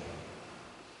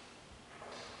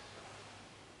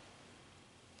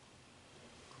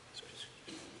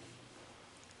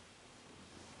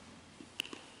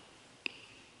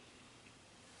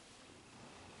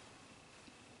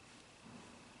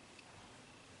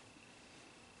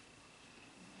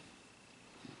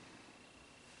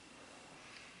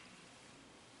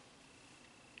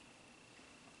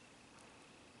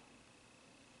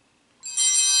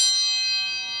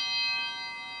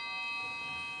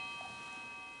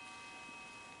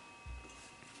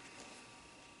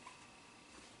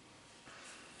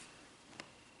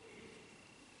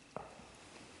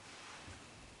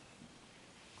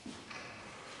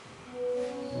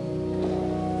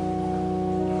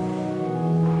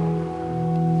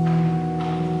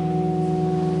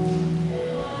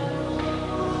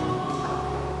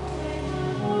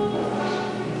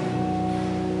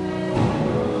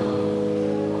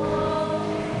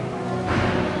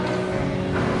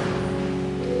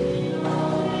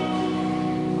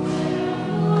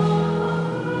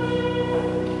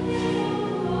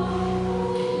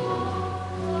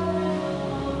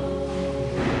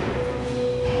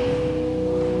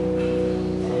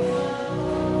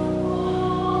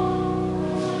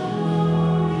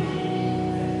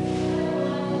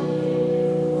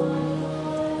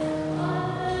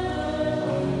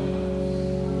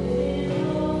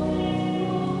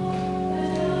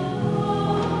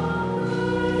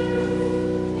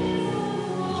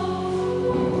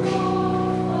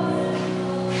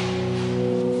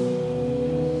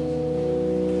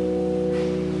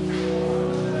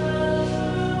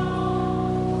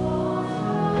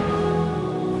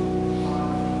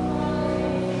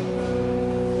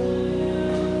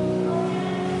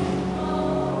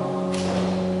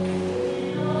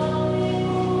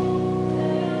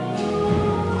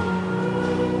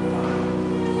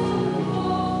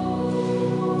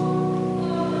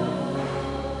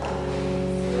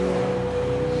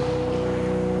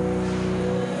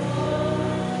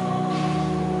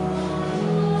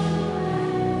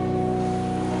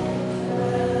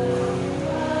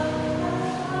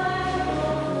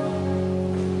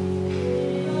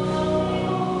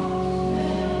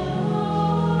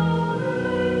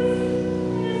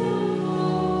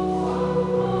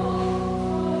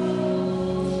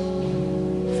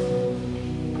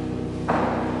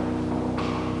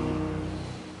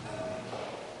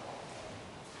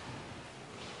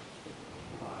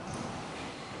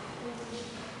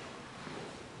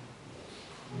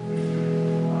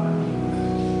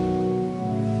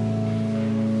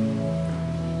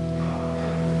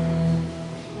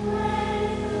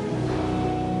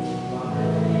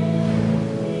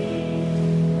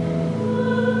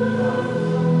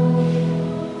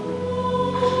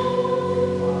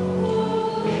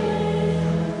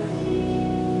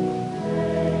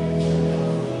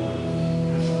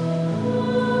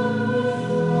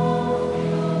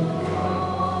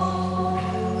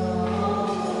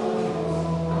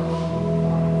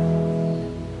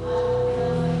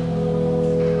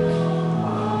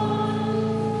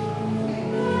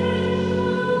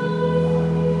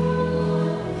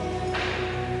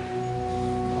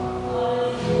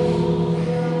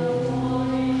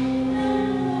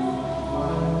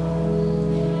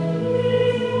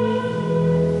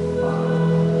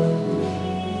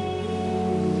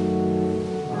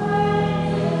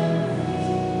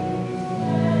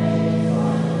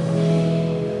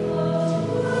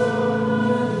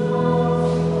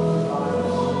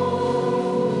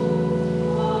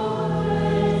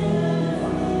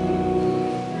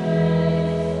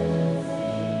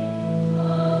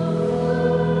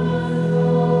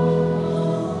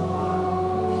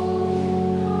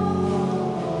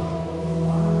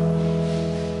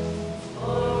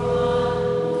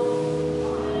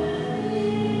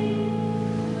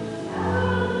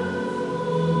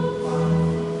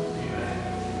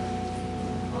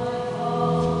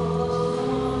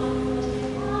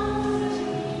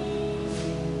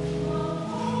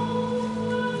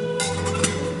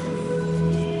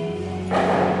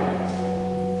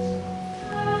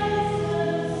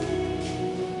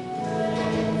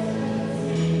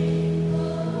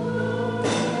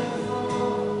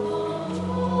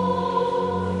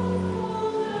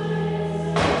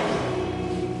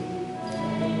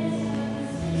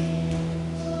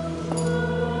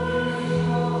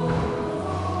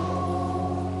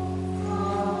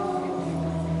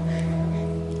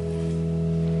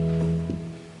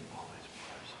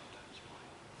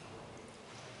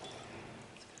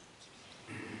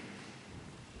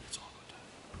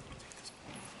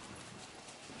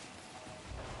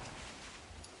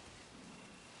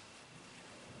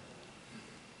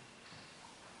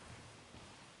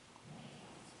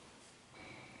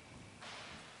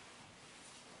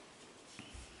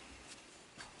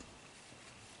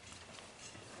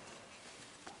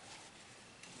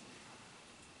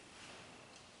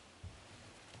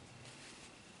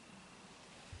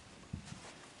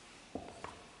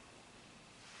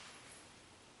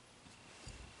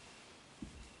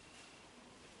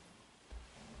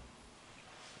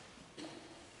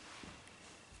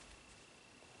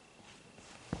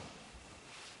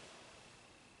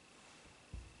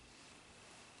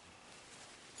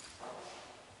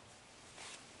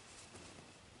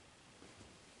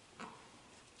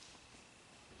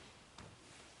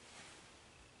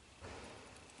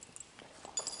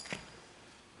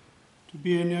 To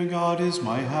be in your God is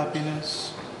my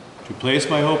happiness. To place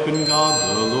my hope in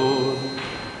God the Lord.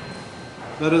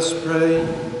 Let us pray.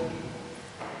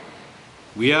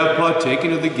 We have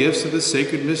partaken of the gifts of the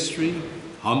sacred mystery,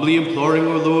 humbly imploring,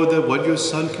 O Lord, that what your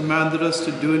Son commanded us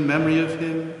to do in memory of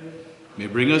him may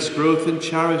bring us growth in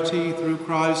charity through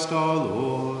Christ our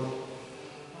Lord.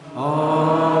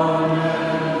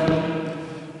 Amen.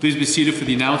 Please be seated for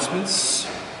the announcements.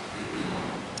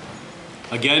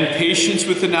 Again, patience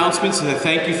with announcements, and I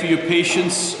thank you for your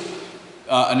patience.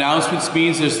 Announcements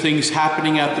means there's things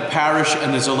happening at the parish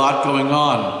and there's a lot going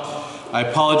on. I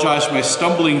apologize for my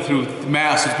stumbling through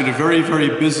Mass. It's been a very, very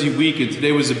busy week, and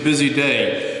today was a busy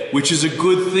day, which is a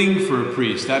good thing for a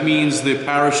priest. That means the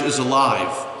parish is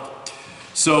alive.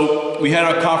 So we had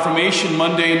our confirmation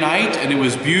Monday night, and it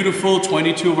was beautiful.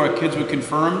 22 of our kids were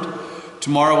confirmed.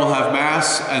 Tomorrow we'll have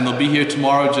Mass, and they'll be here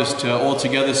tomorrow just all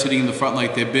together sitting in the front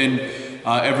like they've been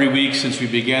every week since we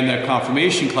began their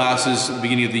confirmation classes at the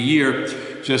beginning of the year,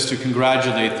 just to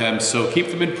congratulate them. So keep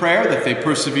them in prayer that they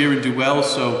persevere and do well.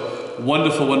 So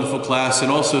wonderful, wonderful class.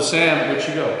 And also Sam, where'd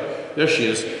she go? There she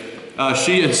is.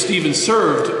 She and Stephen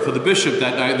served for the bishop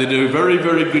that night. They did a very,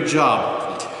 very good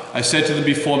job. I said to them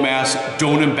before Mass,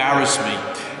 don't embarrass me.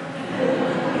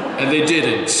 And they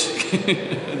didn't.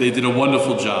 They did a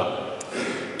wonderful job.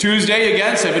 Tuesday,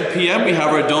 again, 7 p.m., we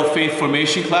have our adult faith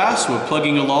formation class. We're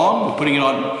plugging along. We're putting it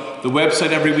on the website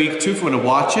every week, too, if you want to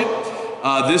watch it.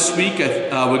 This week,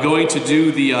 we're going to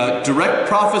do the direct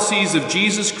prophecies of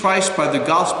Jesus Christ by the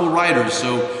gospel writers.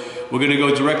 So we're going to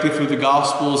go directly through the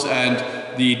gospels and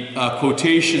the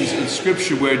quotations in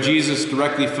Scripture where Jesus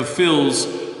directly fulfills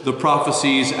the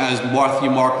prophecies as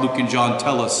Matthew, Mark, Luke, and John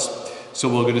tell us. So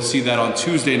we're going to see that on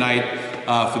Tuesday night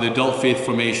for the adult faith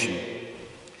formation.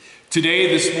 Today,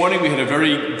 this morning, we had a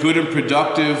very good and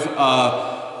productive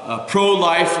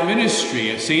pro-life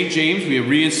ministry. At St. James, we are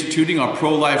reinstituting our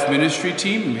pro-life ministry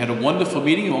team. We had a wonderful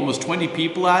meeting, almost 20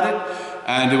 people at it,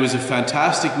 and it was a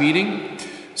fantastic meeting.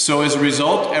 So as a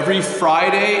result, every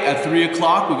Friday at 3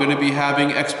 o'clock, we're going to be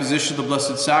having exposition of the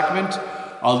Blessed Sacrament.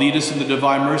 I'll lead us in the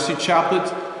Divine Mercy Chaplet,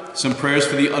 some prayers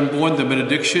for the unborn, the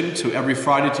benediction, so every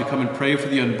Friday to come and pray for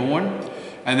the unborn.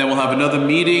 And then we'll have another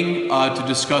meeting to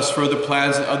discuss further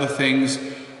plans and other things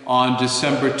on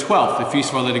December 12th, the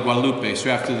Feast of Our Lady Guadalupe. So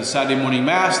after the Saturday morning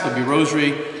Mass, there'll be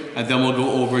Rosary, and then we'll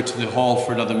go over to the hall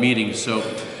for another meeting. So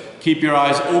keep your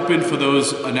eyes open for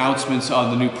those announcements on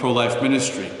the new pro-life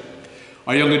ministry.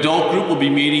 Our young adult group will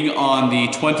be meeting on the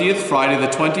 20th, Friday the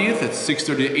 20th, at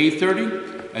 6:30 to 8:30.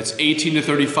 That's 18 to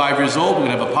 35 years old. We're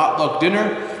going to have a potluck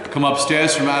dinner. Come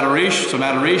upstairs for some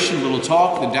adoration, a little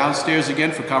talk, then downstairs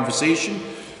again for conversation.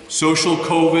 Social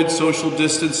COVID, social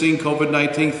distancing,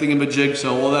 COVID-19 thingamajig,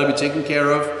 so all that will be taken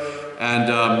care of. And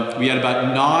we had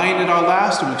about 9 at our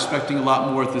last, and we're expecting a lot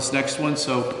more at this next one,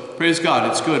 so praise God,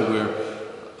 it's good.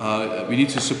 We need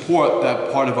to support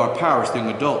that part of our parish, the young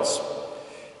adults.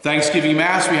 Thanksgiving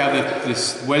Mass, we have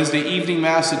this Wednesday evening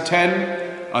Mass at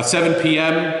 7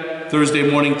 p.m., Thursday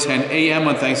morning 10 a.m.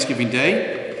 on Thanksgiving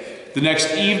Day. The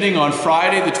next evening on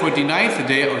Friday, the 27th,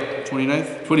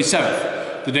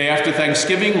 the day after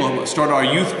Thanksgiving, we'll start our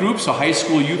youth groups, a high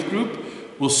school youth group.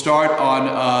 We'll start on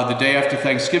the day after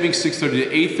Thanksgiving, 6:30 to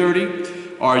 8:30.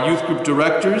 Our youth group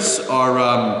directors are,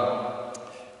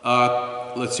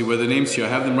 let's see, where are the names here? I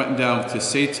have them written down to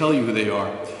tell you who they are.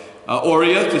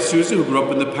 Aurea D'Souza, who grew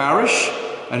up in the parish,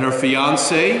 and her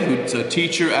fiance, who's a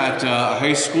teacher at a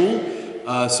high school,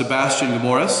 Sebastian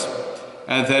Gamoras.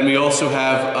 And then we also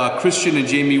have Christian and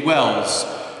Jamie Wells,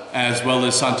 as well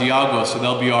as Santiago. So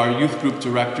they'll be our youth group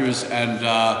directors, and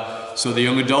so the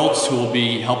young adults who will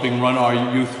be helping run our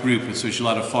youth group. So it's a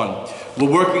lot of fun. We're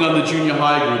working on the junior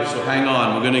high group, so hang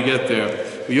on, we're going to get there.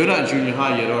 But you're not in junior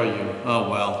high yet, are you? Oh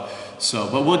well. So,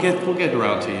 but we'll get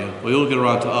around to you. Well, you'll get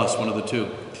around to us, one of the two.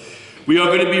 We are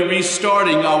going to be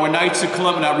restarting our Knights of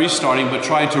Columbus, not restarting, but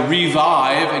trying to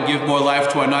revive and give more life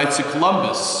to our Knights of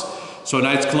Columbus. So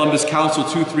Knights of Columbus Council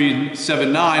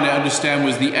 2379, I understand,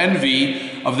 was the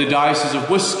envy of the Diocese of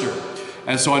Worcester.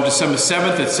 And so on December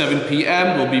 7th at 7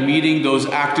 p.m., we'll be meeting those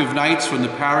active knights from the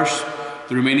parish.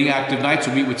 The remaining active knights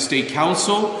will meet with State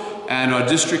Council and our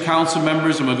District Council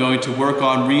members, and we're going to work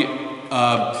on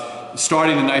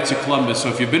starting the Knights of Columbus. So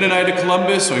if you've been a Knight of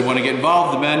Columbus or you want to get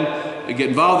involved, the men get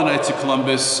involved in the Knights of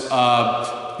Columbus,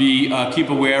 keep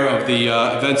aware of the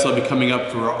events that will be coming up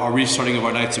for our restarting of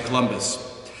our Knights of Columbus.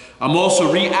 I'm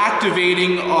also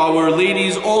reactivating our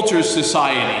Ladies' Altar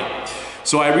Society.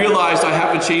 So I realized I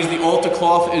haven't changed the altar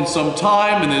cloth in some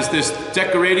time, and there's this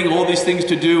decorating, all these things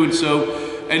to do, and so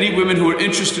any women who are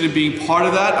interested in being part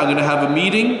of that, I'm going to have a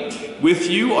meeting with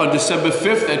you on December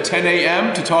 5th at 10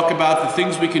 a.m. to talk about the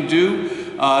things we can do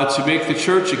to make the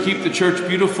church, to keep the church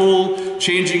beautiful,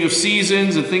 changing of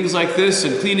seasons and things like this,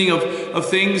 and cleaning of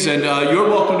things. And you're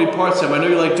welcome to be part-time. I know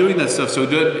you like doing that stuff, so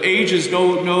the age is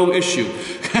no issue.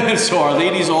 So our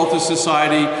Ladies Altar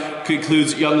Society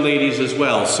includes young ladies as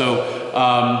well. So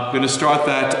I'm going to start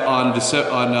that on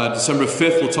December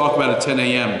 5th. We'll talk about it at 10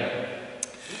 a.m.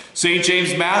 St.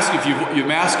 James Mask, if your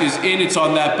mask is in, it's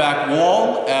on that back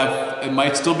wall. It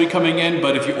might still be coming in,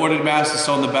 but if you ordered mask, it's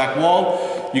on the back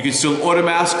wall. You can still order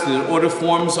masks. The order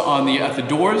forms at the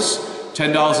doors.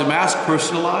 $10 a mask,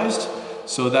 personalized.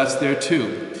 So that's there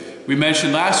too. We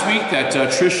mentioned last week that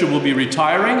Tricia will be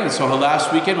retiring, and so her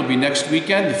last weekend will be next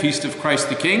weekend, the Feast of Christ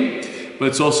the King. But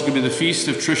it's also going to be the Feast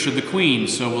of Tricia the Queen.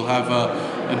 So we'll have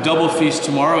a double feast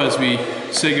tomorrow as we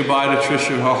say goodbye to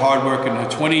Tricia, her hard work, and her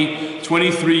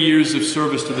 23 years of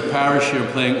service to the parish here,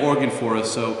 playing organ for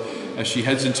us. So as she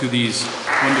heads into these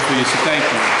wonderful years, so thank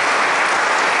you.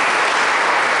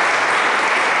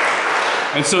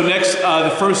 And so next,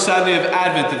 the first Saturday of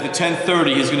Advent at the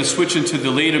 10:30, he's going to switch into the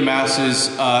later masses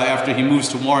after he moves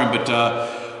to Warren. But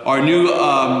our new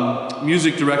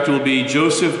music director will be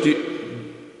Joseph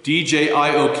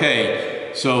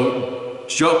DJIOK. So,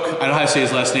 Joke, I don't know how to say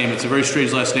his last name. It's a very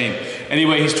strange last name.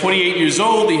 Anyway, he's 28 years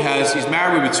old. He's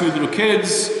married with 2 little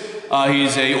kids.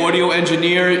 He's an audio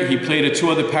engineer. He played at 2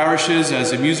 other parishes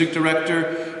as a music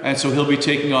director. And so he'll be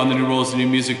taking on the new role as the new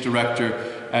music director.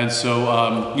 And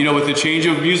so, you know, with the change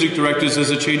of music directors, there's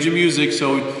a change of music.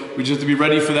 So we just have to be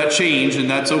ready for that change. And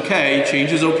that's okay.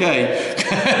 Change is okay.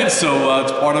 So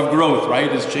it's part of growth,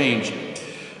 right? Is change.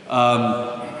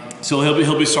 So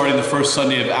he'll be starting the first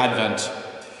Sunday of Advent.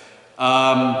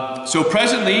 So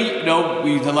presently, you know,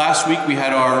 last week we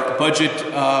had our budget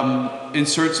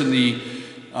inserts in the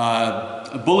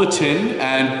bulletin,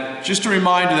 and just a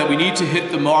reminder that we need to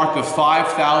hit the mark of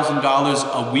 $5,000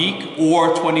 a week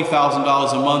or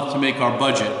 $20,000 a month to make our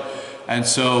budget. And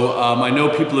so I know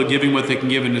people are giving what they can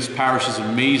give, and this parish is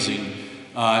amazing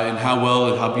in how well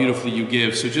and how beautifully you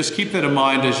give. So just keep that in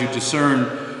mind as you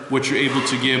discern what you're able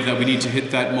to give, that we need to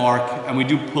hit that mark. And we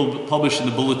do publish in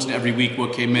the bulletin every week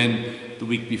what came in the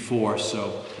week before,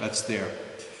 so that's there.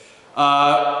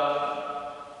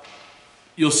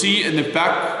 You'll see in the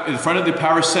back, in front of the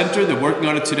parish center, they're working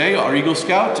on it today, our Eagle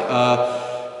Scout,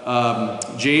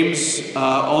 James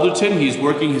Alderton, he's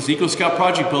working his Eagle Scout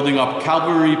project, building up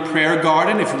Calvary Prayer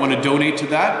Garden. If you want to donate to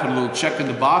that, put a little check in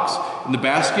the box, in the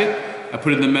basket. I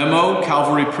put in the memo,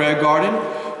 Calvary Prayer Garden.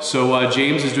 So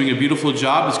James is doing a beautiful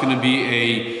job. It's going to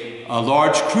be a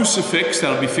large crucifix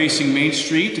that'll be facing Main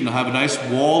Street, and it'll have a nice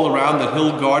wall around that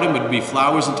hill garden, but it'll be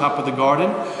flowers on top of the garden.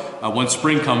 When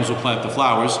spring comes, we'll plant the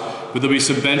flowers. But there'll be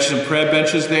some benches and prayer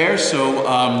benches there, so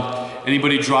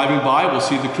anybody driving by will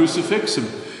see the crucifix.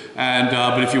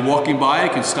 But if you're walking by, you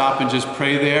can stop and just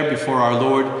pray there before our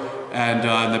Lord, and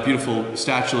the beautiful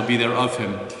statue will be there of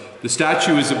him. The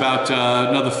statue is about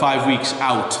another 5 weeks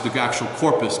out, the actual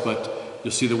corpus, but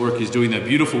you'll see the work he's doing, that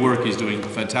beautiful work he's doing,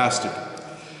 fantastic.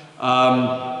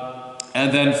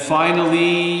 And then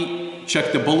finally,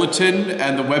 check the bulletin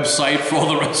and the website for all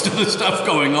the rest of the stuff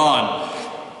going on.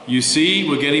 You see,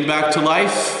 we're getting back to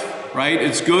life, right?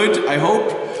 It's good, I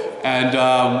hope. And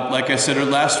like I said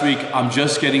last week, I'm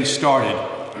just getting started.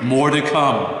 More to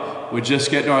come. We're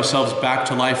just getting ourselves back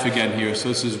to life again here, so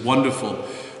this is wonderful.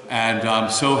 And I'm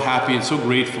so happy and so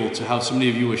grateful to how so many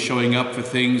of you are showing up for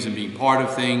things and being part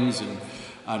of things and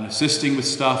assisting with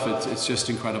stuff. It's just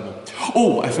incredible.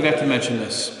 Oh, I forgot to mention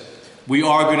this. We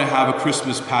are going to have a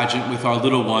Christmas pageant with our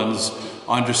little ones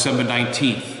on December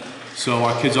 19th. So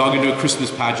our kids are going to do a Christmas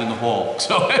pageant in the hall.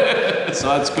 So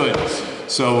that's good.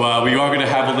 So we are going to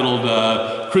have a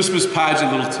little Christmas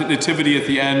pageant, a little nativity at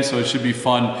the end, so it should be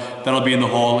fun. That'll be in the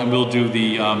hall, and we'll do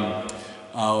the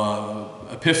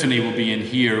Epiphany will be in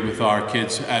here with our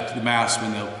kids at the Mass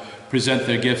when they'll present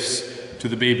their gifts to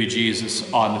the baby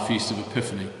Jesus on the Feast of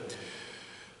Epiphany.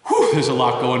 Whew, there's a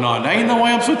lot going on. Now you know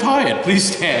why I'm so tired.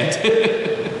 Please stand.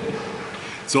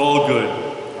 It's all good.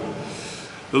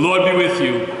 The Lord be with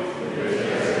you.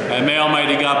 And may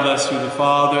Almighty God bless you, the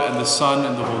Father, and the Son,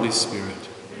 and the Holy Spirit.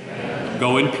 Amen.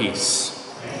 Go in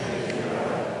peace.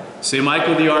 Saint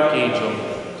Michael the Archangel,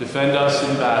 defend us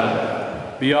in battle.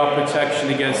 Be our protection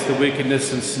against the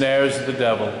wickedness and snares of the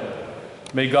devil.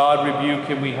 May God rebuke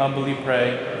him, we humbly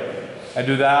pray. And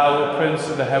do thou, O Prince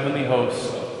of the heavenly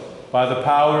host, by the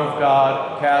power of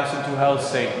God, cast into hell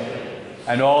Satan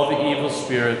and all the evil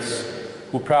spirits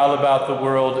who prowl about the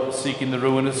world seeking the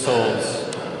ruin of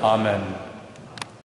souls. Amen.